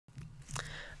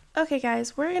Okay,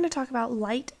 guys, we're going to talk about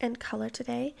light and color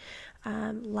today.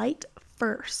 Light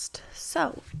first.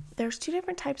 So, there's two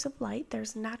different types of light.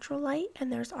 There's natural light and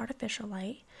there's artificial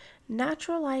light.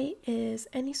 Natural light is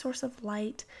any source of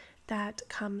light that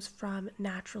comes from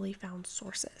naturally found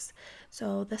sources.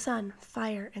 So, the sun,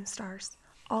 fire, and stars,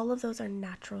 all of those are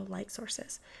natural light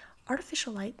sources.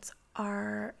 Artificial lights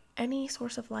are any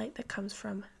source of light that comes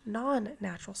from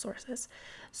non-natural sources.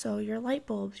 So your light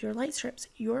bulbs, your light strips,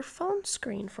 your phone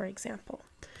screen, for example.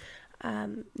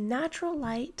 Natural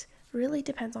light really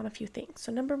depends on a few things.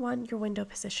 So number one, your window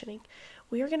positioning.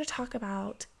 We are going to talk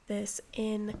about this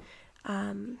in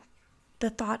the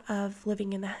thought of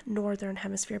living in the northern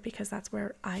hemisphere because that's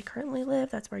where I currently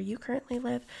live, that's where you currently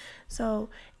live. So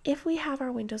if we have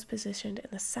our windows positioned in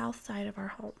the south side of our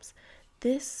homes,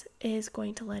 this is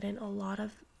going to let in a lot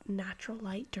of natural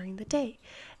light during the day.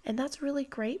 And that's really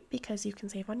great because you can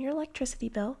save on your electricity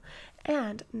bill,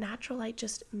 and natural light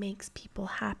just makes people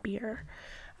happier.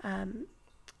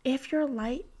 If your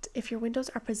windows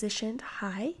are positioned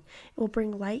high, it will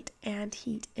bring light and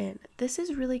heat in. This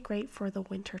is really great for the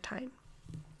winter time.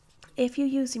 If you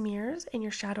use mirrors in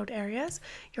your shadowed areas,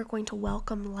 you're going to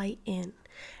welcome light in.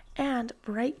 And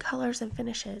bright colors and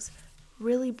finishes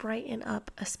really brighten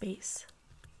up a space.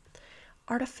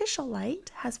 Artificial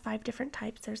light has 5 different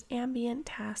types. There's ambient,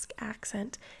 task,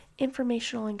 accent,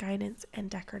 informational and guidance, and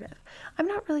decorative. I'm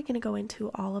not really going to go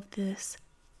into all of this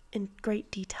in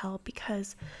great detail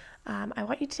because I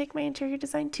want you to take my interior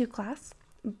design 2 class,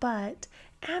 but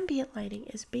ambient lighting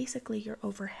is basically your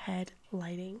overhead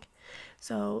lighting.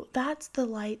 So that's the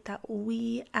light that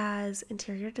we as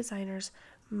interior designers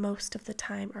most of the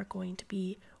time are going to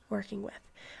be working with.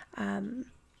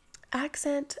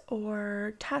 Accent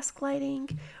or task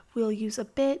lighting we'll use a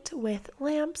bit with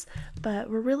lamps, but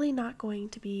we're really not going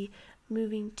to be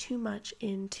moving too much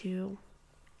into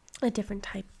a different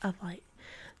type of light.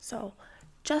 So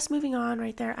just moving on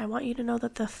right there, I want you to know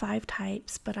that the 5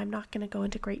 types, but I'm not going to go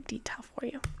into great detail for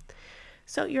you.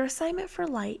 So your assignment for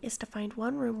light is to find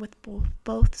one room with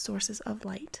both sources of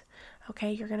light.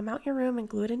 Okay, you're going to mount your room and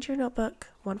glue it into your notebook,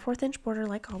 1/4 inch border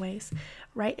like always.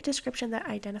 Write a description that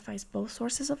identifies both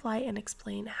sources of light and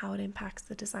explain how it impacts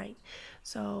the design.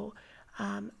 So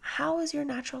how is your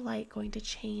natural light going to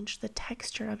change the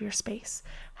texture of your space?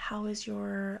 How is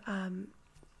your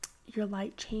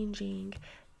light changing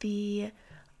the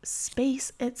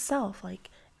space itself? Like,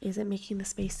 is it making the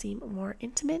space seem more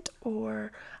intimate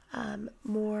or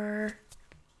more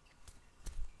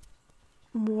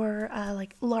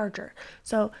like larger?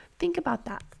 So think about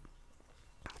that.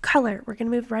 Color, we're going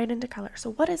to move right into color.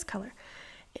 So what is color?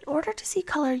 In order to see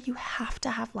color, you have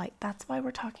to have light. That's why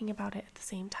we're talking about it at the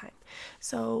same time.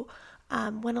 So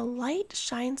when a light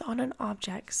shines on an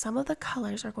object, some of the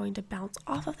colors are going to bounce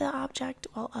off of the object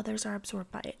while others are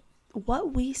absorbed by it.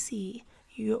 What we see,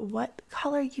 what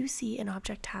color you see an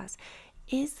object has,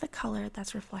 is the color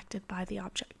that's reflected by the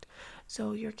object.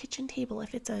 So your kitchen table,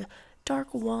 if it's a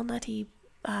dark walnutty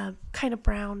kind of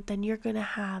brown, then you're going to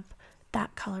have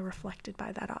that color reflected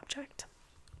by that object.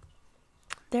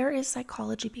 There is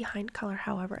psychology behind color,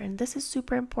 however, and this is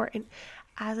super important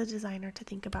as a designer to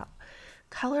think about.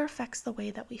 Color affects the way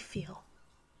that we feel.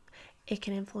 It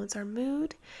can influence our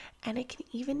mood, and it can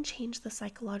even change the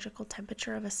psychological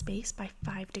temperature of a space by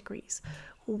 5 degrees.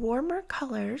 Warmer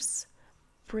colors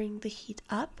bring the heat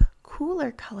up,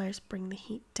 cooler colors bring the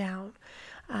heat down.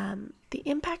 The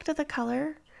impact of the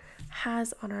color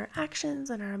has on our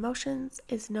actions and our emotions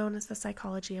is known as the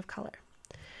psychology of color.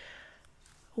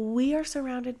 We are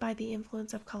surrounded by the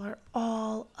influence of color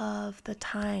all of the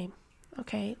time,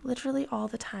 okay? Literally all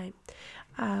the time.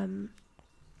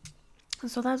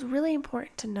 So that's really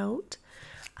important to note.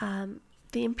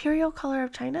 The imperial color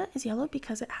of China is yellow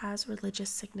because it has religious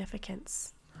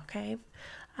significance, okay?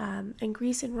 In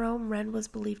Greece and Rome, red was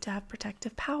believed to have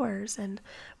protective powers, and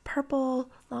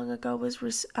purple long ago was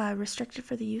restricted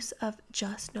for the use of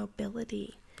just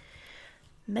nobility.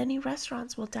 Many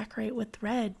restaurants will decorate with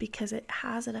red because it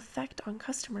has an effect on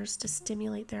customers to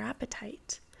stimulate their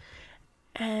appetite.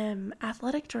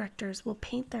 Athletic directors will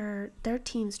paint their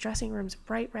team's dressing rooms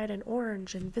bright red and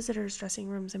orange, and visitors' dressing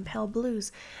rooms in pale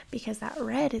blues, because that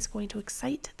red is going to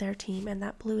excite their team and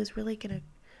that blue is really going to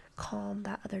calm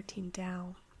that other team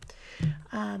down.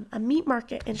 A meat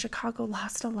market in Chicago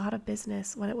lost a lot of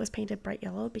business when it was painted bright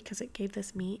yellow because it gave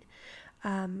this meat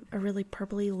a really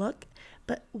purpley look,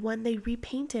 but when they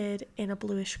repainted in a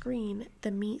bluish green,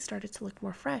 the meat started to look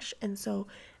more fresh, and so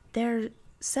their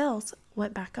sales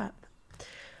went back up.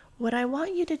 What I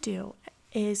want you to do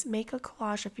is make a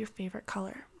collage of your favorite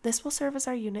color. this will serve as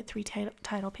our Unit 3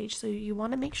 title page, so you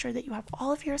want to make sure that you have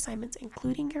all of your assignments,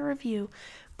 including your review,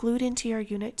 glued into your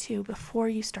Unit 2 before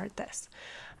you start this.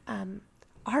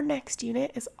 Our next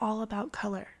unit is all about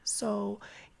color, so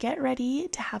get ready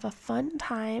to have a fun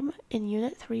time in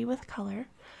Unit 3 with color.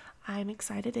 I'm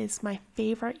excited. It's my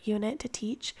favorite unit to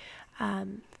teach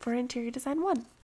for Interior Design 1.